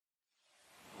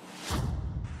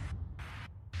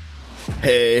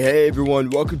Hey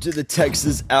everyone, welcome to the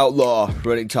Texas Outlaw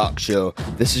Running Talk Show.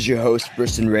 This is your host,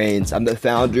 Briston Rains. I'm the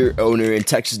founder, owner, and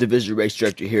Texas Division Race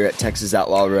Director here at Texas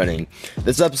Outlaw Running.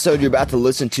 This episode you're about to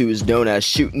listen to is known as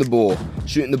Shooting the Bull.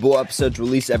 Shooting the Bull episodes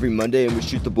release every Monday, and we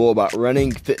shoot the bull about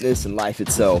running, fitness, and life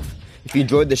itself. If you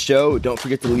enjoyed the show, don't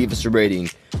forget to leave us a rating.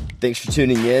 Thanks for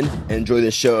tuning in, and enjoy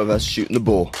this show of us shooting the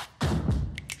bull.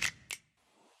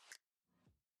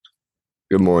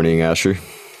 Good morning, Asher.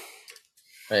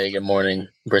 Hey, good morning,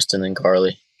 Briston and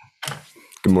Carly.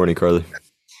 Good morning, Carly.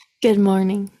 Good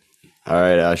morning. All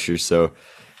right, Asher. So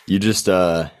you just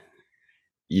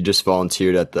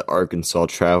volunteered at the Arkansas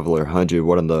Traveler 100,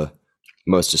 one of the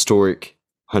most historic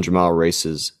 100-mile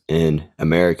races in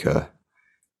America.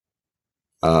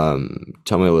 Tell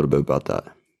me a little bit about that.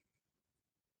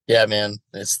 Yeah, man,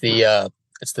 it's the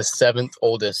seventh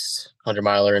oldest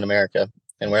 100-miler in America,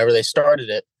 and whenever they started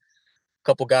it, a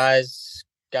couple guys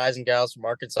and gals from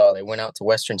Arkansas, they went out to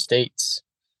Western states,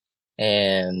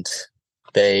 and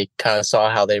they kind of saw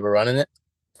how they were running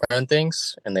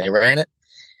things, and they ran it,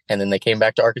 and then they came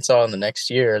back to Arkansas in the next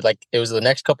year. Like, it was the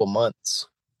next couple months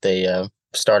they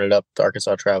started up the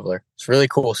Arkansas Traveler. It's a really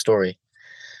cool story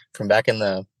from back in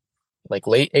the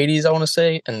late 80s, I want to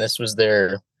say, and this was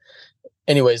their.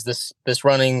 Anyways, this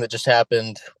running that just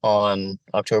happened on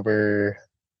October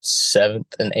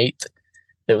 7th and 8th.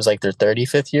 It was like their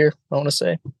 35th year, I want to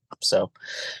say. So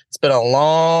it's been a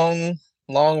long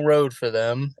road for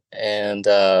them. And,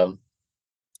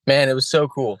 man, it was so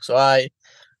cool. So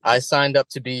I signed up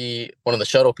to be one of the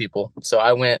shuttle people. So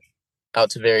I went out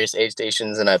to various aid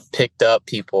stations and I picked up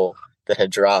people that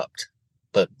had dropped,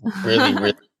 but really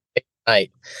late at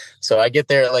night. So I get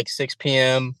there at like 6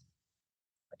 p.m.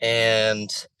 and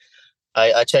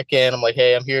I check in. I'm like,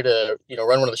 hey, I'm here to,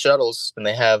 run one of the shuttles. And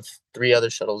they have 3 other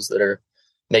shuttles that are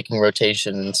making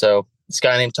rotation. And so this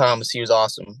guy named Thomas, he was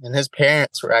awesome. And his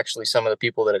parents were actually some of the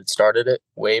people that had started it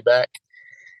way back.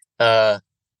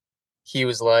 He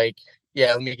was like,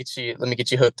 yeah, let me get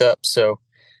you hooked up. So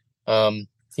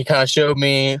he kind of showed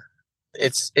me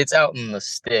it's out in the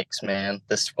sticks, man,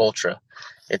 this ultra.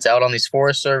 It's out on these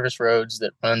Forest Service roads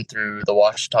that run through the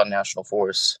Washita National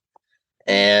Forest.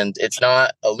 And it's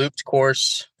not a looped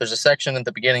course. There's a section at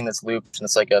the beginning that's looped, and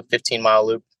it's like a 15-mile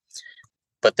loop.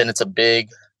 But then it's a big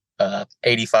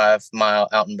 85-mile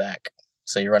out and back.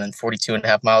 So you're running 42 and a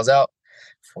half miles out,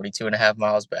 42 and a half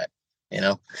miles back,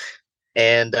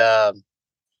 And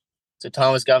so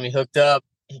Thomas got me hooked up.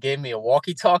 He gave me a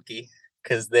walkie-talkie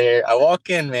because I walk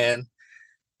in, man,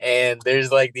 and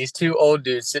there's like these 2 old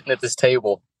dudes sitting at this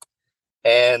table.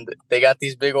 And they got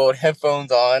these big old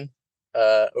headphones on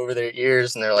over their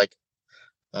ears, and they're like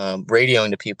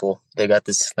radioing to people. They got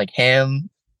this like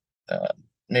ham,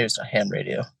 maybe it's a ham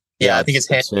radio. Yeah, I think it's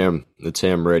ham. It's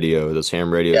ham radio. Those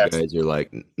ham radio guys are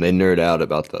like, they nerd out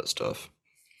about that stuff.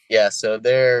 Yeah, so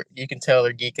you can tell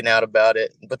they're geeking out about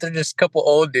it, but they're just a couple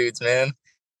old dudes, man.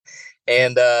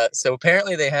 And so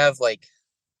apparently they have like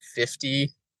 50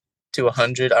 to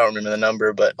 100, I don't remember the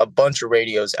number, but a bunch of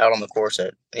radios out on the course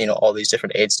at, all these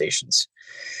different aid stations.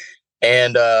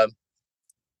 And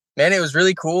man, it was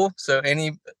really cool. So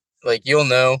you'll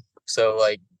know. So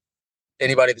like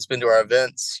anybody that's been to our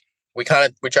events, we try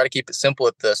to keep it simple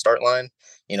at the start line.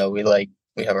 We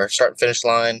have our start and finish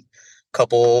line,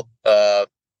 couple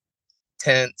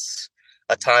tents,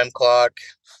 a time clock.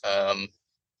 And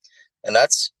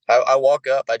that's, I walk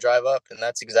up, I drive up, and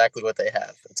that's exactly what they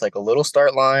have. It's like a little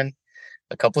start line,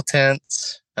 a couple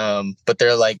tents. But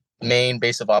their like main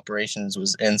base of operations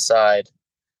was inside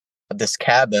of this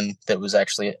cabin that was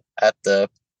actually at the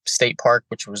state park,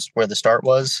 which was where the start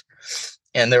was.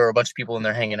 And there were a bunch of people in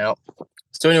there hanging out.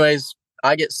 So anyways,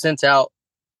 I get sent out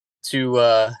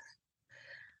to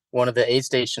one of the aid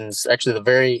stations, actually the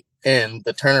very end,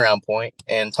 the turnaround point.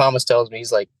 And Thomas tells me,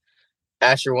 he's like,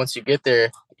 Asher, once you get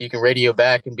there, you can radio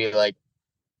back and be like,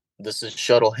 this is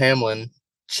Shuttle Hamlin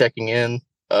checking in,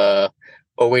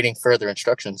 awaiting further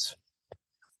instructions.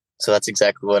 So that's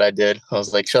exactly what I did. I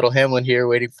was like, Shuttle Hamlin here,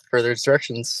 waiting for further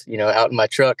instructions. Out in my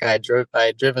truck, I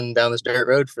had driven down this dirt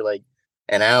road for like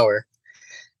an hour.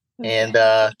 And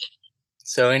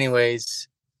so anyways,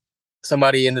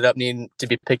 somebody ended up needing to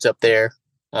be picked up there.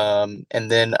 And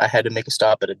then I had to make a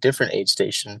stop at a different aid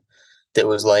station that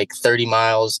was like 30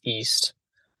 miles east,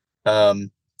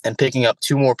 and picking up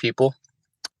 2 more people.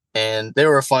 And they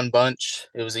were a fun bunch.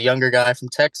 It was a younger guy from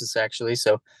Texas, actually.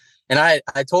 So, and I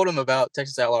told him about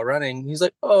Texas Outlaw Running. He's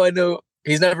like, oh, I know.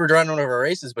 He's never run one of our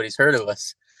races, but he's heard of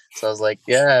us. So I was like,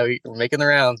 yeah, we're making the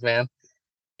rounds, man.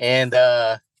 And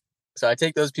so I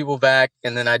take those people back,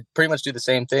 and then I pretty much do the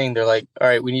same thing. They're like, all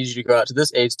right, we need you to go out to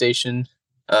this aid station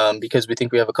because we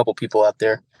think we have a couple people out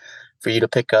there. for you to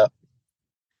pick up.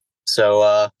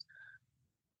 So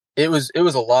it was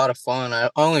a lot of fun. I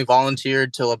only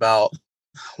volunteered till about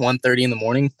 1:30 in the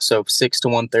morning, so 6 to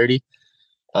 1:30.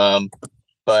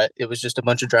 But it was just a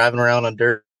bunch of driving around on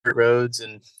dirt roads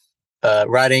and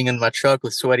riding in my truck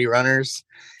with sweaty runners,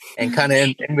 and kind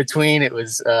of in between it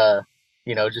was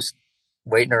just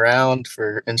waiting around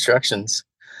for instructions.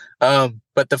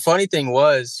 But the funny thing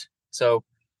was, so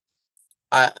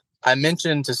I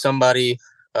mentioned to somebody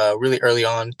really early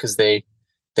on, because they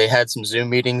had some Zoom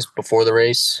meetings before the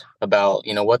race about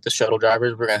what the shuttle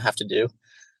drivers were going to have to do,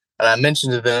 and I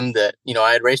mentioned to them that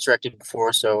I had race directed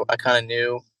before, so I kind of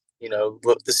knew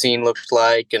what the scene looked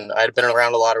like, and I had been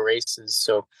around a lot of races,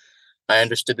 so I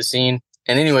understood the scene.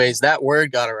 And anyways, that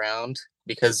word got around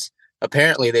because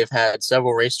apparently they've had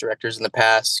several race directors in the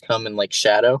past come and like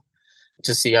shadow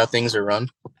to see how things are run.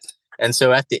 And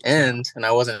so at the end, and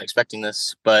I wasn't expecting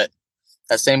this, but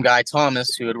that same guy,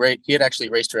 Thomas, who he had actually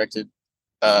race directed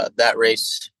that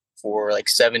race for like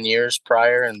 7 years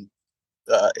prior. And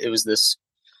it was this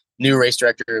new race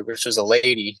director, which was a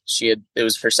lady. It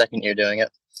was her second year doing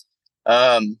it.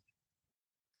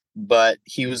 But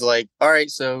he was like, all right,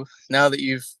 so now that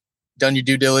you've done your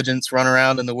due diligence, run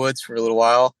around in the woods for a little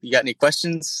while, you got any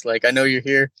questions? Like, I know you're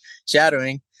here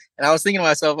shadowing. And I was thinking to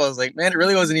myself, I was like, man, it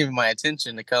really wasn't even my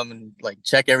intention to come and like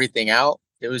check everything out.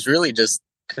 It was really just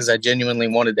because I genuinely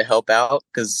wanted to help out,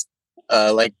 because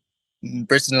like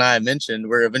Briston and I mentioned,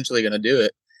 we're eventually going to do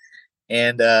it.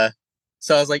 And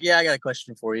so I was like, yeah, I got a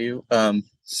question for you.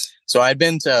 So I'd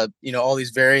been to, all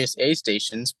these various aid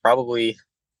stations, probably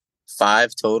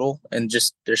 5 total, and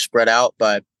just they're spread out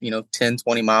by 10,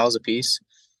 20 miles a piece.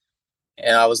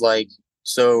 And I was like,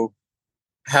 so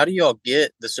how do y'all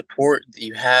get the support that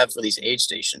you have for these aid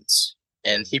stations?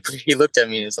 And he looked at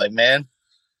me and was like, man,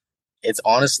 it's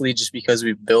honestly just because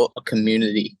we've built a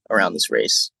community around this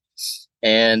race.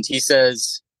 And he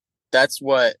says that's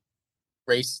what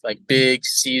race, like big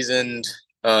seasoned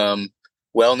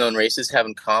well-known races have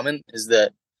in common, is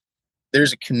that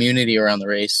there's a community around the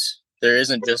race. There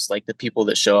isn't just like the people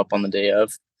that show up on the day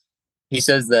of. He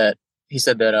said that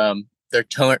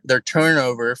their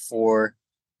turnover for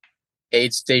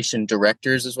aid station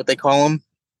directors, is what they call them,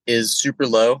 is super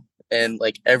low. And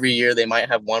like every year they might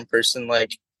have one person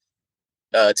like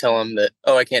tell them that,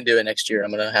 oh, I can't do it next year. You're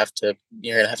gonna have to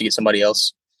get somebody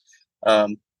else.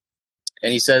 And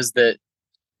he says that,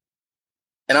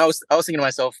 and I was thinking to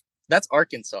myself, that's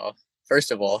Arkansas,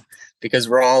 first of all, because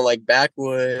we're all like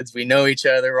backwoods, we know each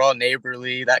other, we're all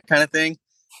neighborly, that kind of thing.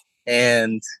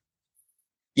 And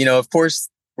of course,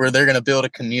 where they're going to build a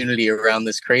community around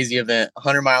this crazy event,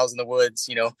 100 miles in the woods,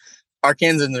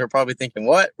 Arkansans are probably thinking,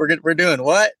 what? We're doing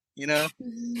what?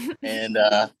 And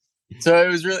so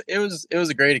it was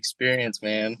a great experience,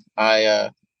 man.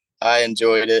 I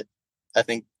enjoyed it. I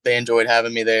think they enjoyed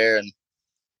having me there, and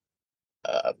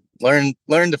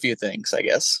learned a few things, I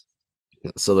guess.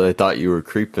 So they thought you were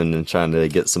creeping and trying to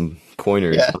get some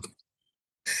pointers. Yeah,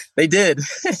 they did.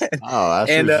 Oh, I was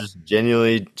just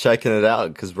genuinely checking it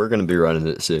out because we're going to be running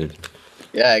it soon.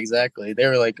 Yeah, exactly. They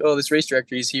were like, "Oh, this race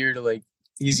director, he's here to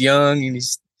he's young and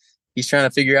he's trying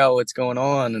to figure out what's going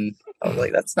on." And I was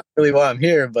like, "That's not really why I'm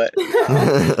here, but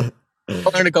I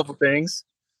learned a couple things."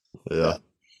 Yeah,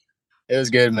 it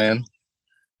was good, man.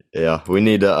 Yeah, we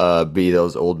need to be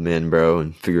those old men, bro,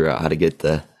 and figure out how to get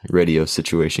the radio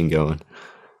situation going.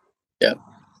 Yeah,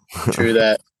 true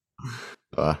that.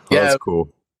 That's cool.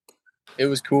 It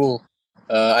was cool.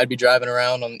 I'd be driving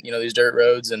around on these dirt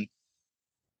roads, and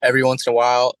every once in a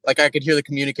while, like I could hear the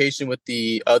communication with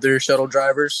the other shuttle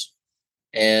drivers,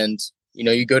 and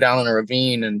you go down in a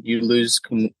ravine and you lose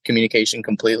communication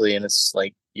completely, and it's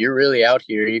like you're really out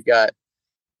here. You've got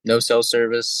no cell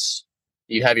service.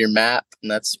 You have your map, and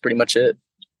that's pretty much it.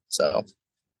 So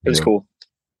it was cool.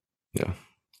 Yeah,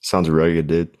 sounds rugged,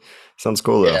 dude. Sounds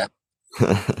cool though. Yeah.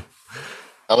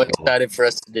 I'm excited for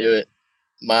us to do it.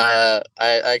 I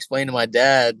explained to my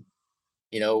dad,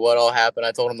 what all happened.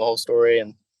 I told him the whole story,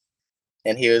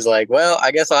 and he was like, "Well,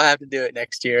 I guess I'll have to do it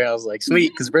next year." And I was like,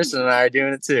 "Sweet," because Briston and I are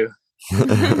doing it too.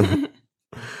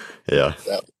 Yeah.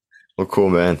 So. Well, cool,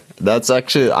 man. That's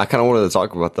actually, I kind of wanted to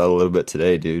talk about that a little bit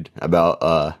today, dude.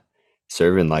 About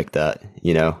serving like that,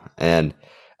 and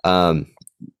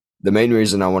the main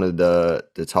reason I wanted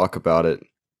to talk about it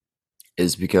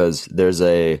is because there's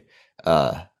I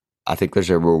think there's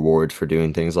a reward for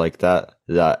doing things like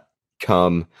that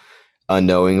come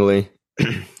unknowingly.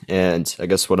 And I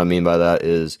guess what I mean by that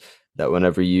is that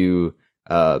whenever you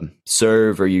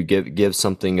serve or you give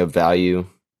something of value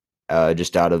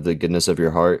just out of the goodness of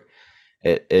your heart,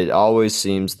 it always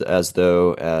seems as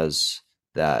though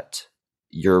that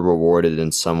you're rewarded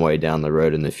in some way down the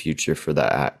road in the future for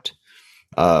that act.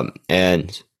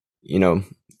 And you know,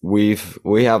 we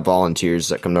have volunteers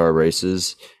that come to our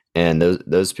races, and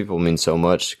those people mean so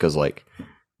much because, like,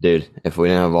 dude, if we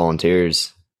didn't have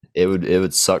volunteers, it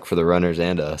would suck for the runners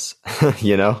and us.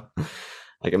 You know,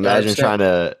 like imagine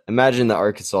 100%. imagine the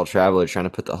Arkansas Traveler trying to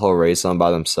put the whole race on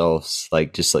by themselves,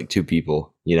 like just like two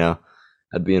people. You know,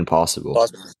 that'd be impossible.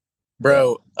 Awesome.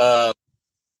 Bro,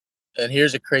 and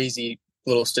here's a crazy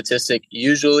little statistic.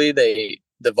 Usually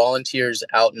the volunteers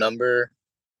outnumber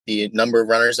the number of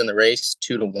runners in the race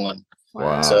 2-1.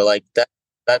 Wow. So like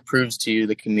that proves to you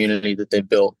the community that they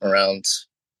built around,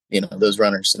 those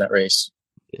runners in that race.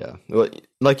 Yeah. Well,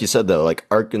 like you said though, like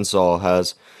Arkansas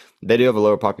they do have a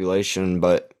lower population,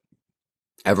 but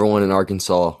everyone in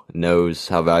Arkansas knows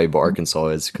how valuable Arkansas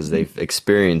is because they've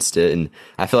experienced it, and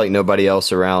I feel like nobody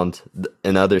else around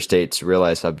in other states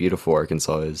realize how beautiful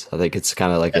Arkansas is. I think it's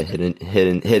kind of like a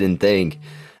hidden thing.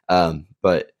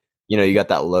 But you got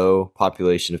that low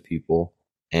population of people,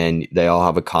 and they all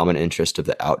have a common interest of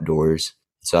the outdoors.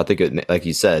 So I think, like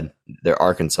you said, they're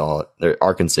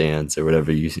Arkansans or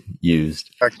whatever you used.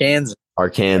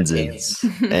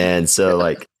 Arkansans. And so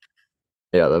like,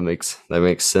 yeah, that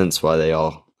makes sense why they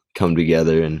all come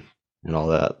together and all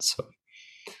that. So,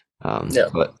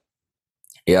 but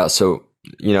yeah, so,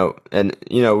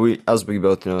 we, as we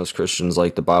both know as Christians,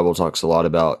 like the Bible talks a lot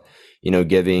about,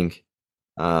 giving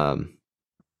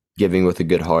with a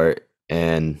good heart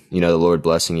and, the Lord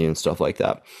blessing you and stuff like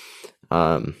that.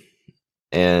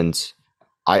 And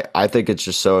I think it's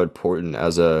just so important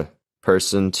as a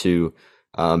person to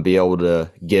be able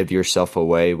to give yourself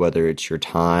away, whether it's your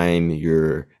time,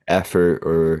 your effort,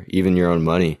 or even your own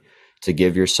money, to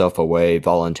give yourself away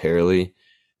voluntarily.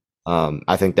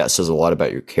 I think that says a lot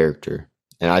about your character.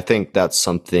 And I think that's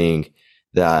something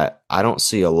that I don't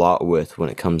see a lot with when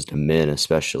it comes to men,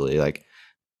 especially. Like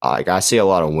I see a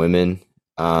lot of women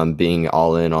being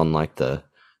all in on like the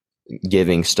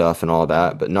giving stuff and all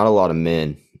that, but not a lot of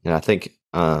men. And I think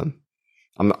I'm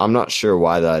not sure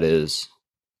why that is,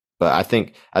 but I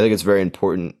think it's very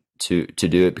important to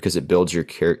do it because it builds your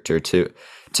character.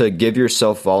 To give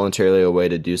yourself voluntarily away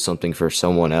to do something for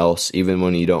someone else, even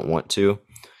when you don't want to,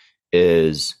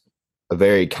 is a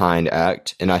very kind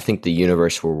act, and I think the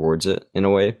universe rewards it in a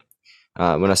way.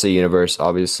 When I say universe,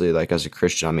 obviously, like as a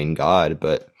Christian, I mean God,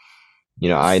 but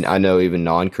I know even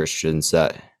non-Christians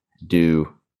that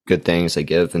do good things, they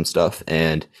give and stuff,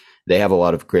 and they have a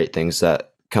lot of great things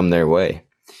that come their way.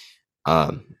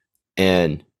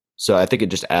 And so I think it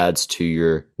just adds to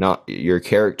your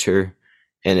character,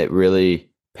 and it really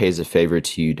pays a favor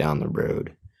to you down the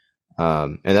road.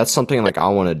 And that's something like I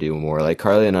want to do more. Like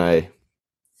Carly and I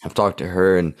have talked to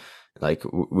her, and like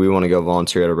we want to go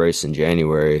volunteer at a race in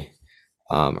January,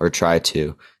 or try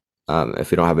to,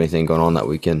 if we don't have anything going on that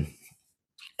weekend.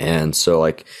 And so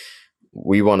like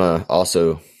we want to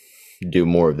also do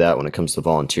more of that when it comes to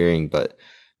volunteering. But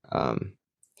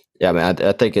yeah, man,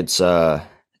 I think it's a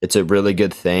really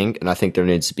good thing, and I think there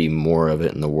needs to be more of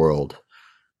it in the world.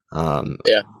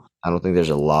 Yeah, I don't think there's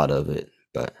a lot of it,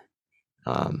 but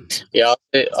yeah,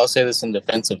 I'll say this in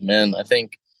defense of men. I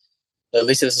think, at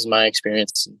least this is my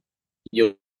experience.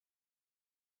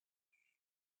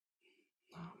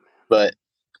 But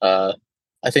I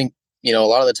think a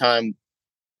lot of the time,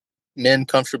 men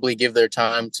comfortably give their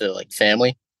time to like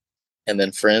family, and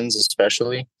then friends,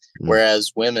 especially.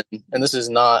 Whereas women, and this is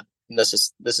not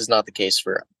the case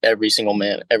for every single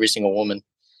man, every single woman.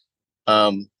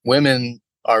 Women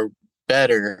are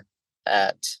better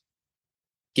at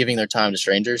giving their time to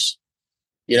strangers.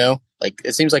 Like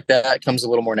it seems like that comes a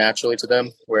little more naturally to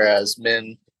them, whereas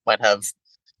men might have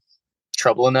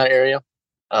trouble in that area.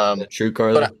 True,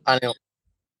 Carly. But I don't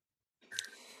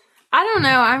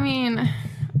know. I mean,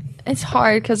 it's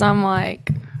hard because I'm like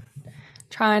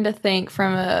trying to think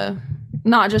from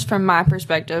not just from my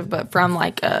perspective, but from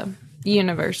like a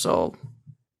universal,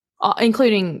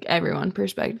 including everyone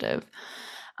perspective.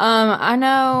 I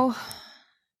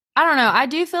don't know. I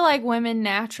do feel like women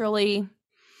naturally,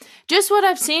 just what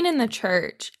I've seen in the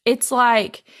church, it's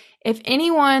like if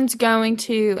anyone's going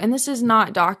to, and this is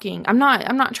not docking, I'm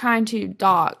not trying to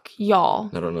dock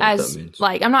y'all. I don't know what that means.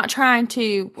 Like, I'm not trying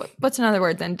to, what's another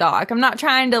word than dock? I'm not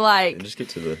trying to like. Just get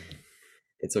to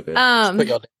it's okay. put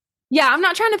y'all down. Yeah, I'm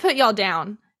not trying to put y'all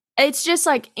down. It's just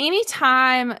like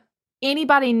anytime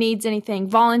anybody needs anything,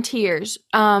 volunteers,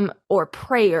 or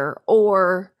prayer,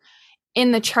 or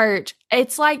in the church,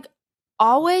 it's like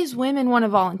always women want to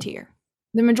volunteer.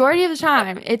 The majority of the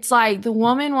time, it's like the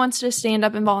woman wants to stand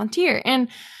up and volunteer. And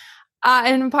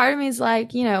part of me is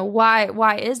like,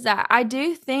 why is that? I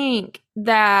do think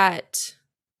that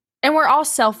and we're all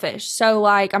selfish. So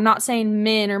like, I'm not saying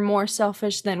men are more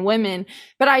selfish than women,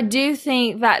 but I do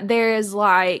think that there is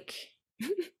like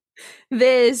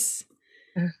this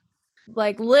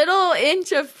like little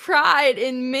inch of pride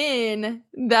in men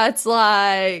that's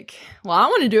like, well, I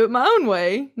want to do it my own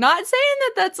way. Not saying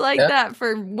that that's like that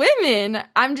for women.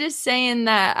 I'm just saying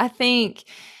that I think,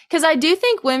 because I do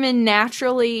think women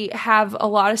naturally have a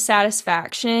lot of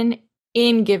satisfaction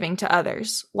in giving to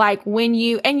others. Like when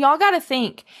and y'all got to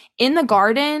think, in the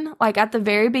garden, like at the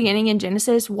very beginning in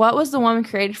Genesis, what was the woman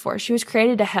created for? She was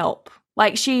created to help.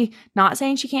 Like not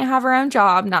saying she can't have her own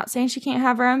job, not saying she can't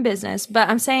have her own business, but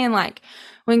I'm saying like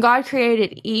when God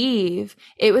created Eve,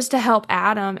 it was to help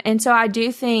Adam. And so I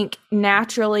do think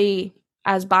naturally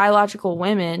as biological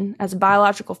women, as a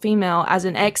biological female, as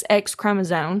an XX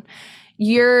chromosome,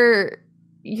 you're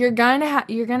going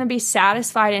to be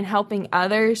satisfied in helping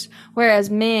others.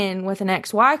 Whereas men with an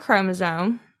XY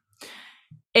chromosome,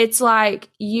 it's like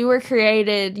you were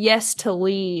created, yes, to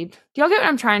lead. Do y'all get what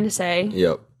I'm trying to say?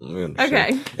 Yep.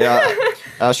 Okay. Yeah,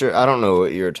 Asher, I don't know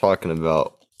what you're talking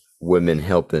about. Women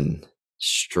helping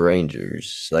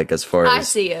strangers, like as far as I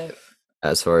see it.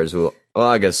 As far as well,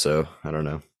 I guess so. I don't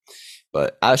know,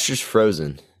 but Asher's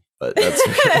frozen, but that's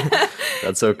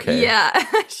that's okay. Yeah,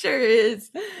 sure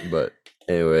is. But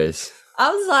anyways,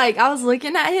 I was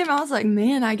looking at him. I was like,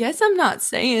 man, I guess I'm not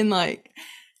saying like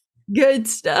good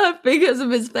stuff because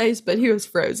of his face, but he was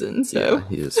frozen. So yeah,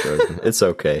 he is frozen. It's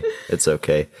okay. It's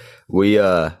okay. We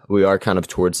are kind of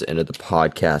towards the end of the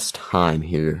podcast time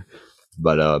here,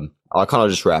 but I'll kind of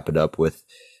just wrap it up with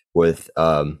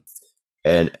an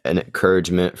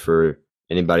encouragement for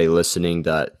anybody listening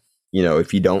that, you know,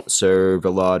 if you don't serve a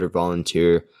lot or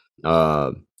volunteer,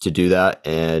 to do that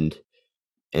and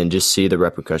just see the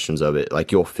repercussions of it.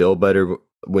 Like you'll feel better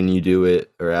when you do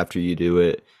it or after you do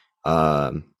it.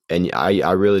 And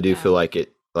I really do feel like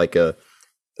it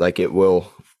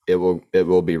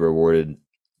will be rewarded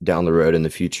down the road in the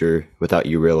future without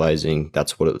you realizing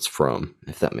that's what it's from,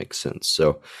 if that makes sense.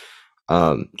 So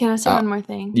can I say one more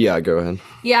thing? Yeah, go ahead.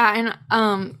 Yeah,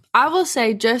 and I will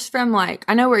say, just from like,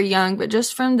 I know we're young, but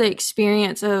just from the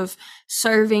experience of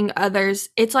serving others,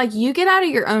 it's like you get out of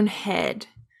your own head.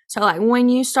 So like when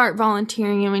you start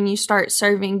volunteering and when you start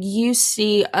serving, you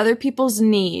see other people's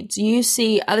needs, you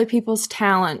see other people's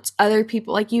talents, other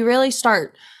people, like you really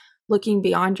start looking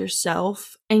beyond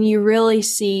yourself and you really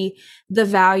see the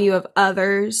value of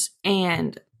others.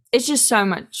 And it's just so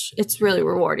much, it's really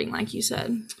rewarding, like you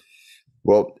said.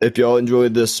 Well, if y'all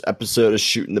enjoyed this episode of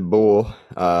Shooting the Bull,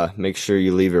 make sure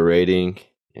you leave a rating.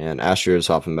 And Asher is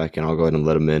hopping back in. I'll go ahead and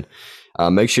let him in.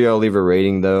 Make sure y'all leave a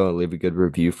rating, though. Leave a good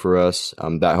review for us.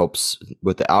 That helps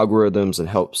with the algorithms and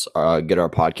helps get our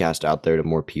podcast out there to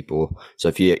more people. So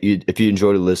if you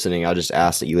enjoyed listening, I just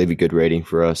ask that you leave a good rating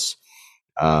for us,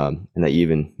 and that you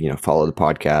even follow the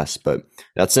podcast. But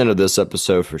that's the end of this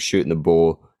episode for Shooting the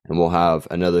Bull, and we'll have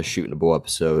another Shooting the Bull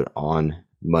episode on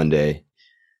Monday.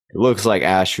 It looks like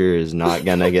Asher is not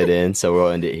gonna get in, so we'll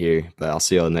end it here. But I'll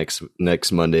see y'all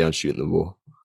next Monday on Shooting the Bull.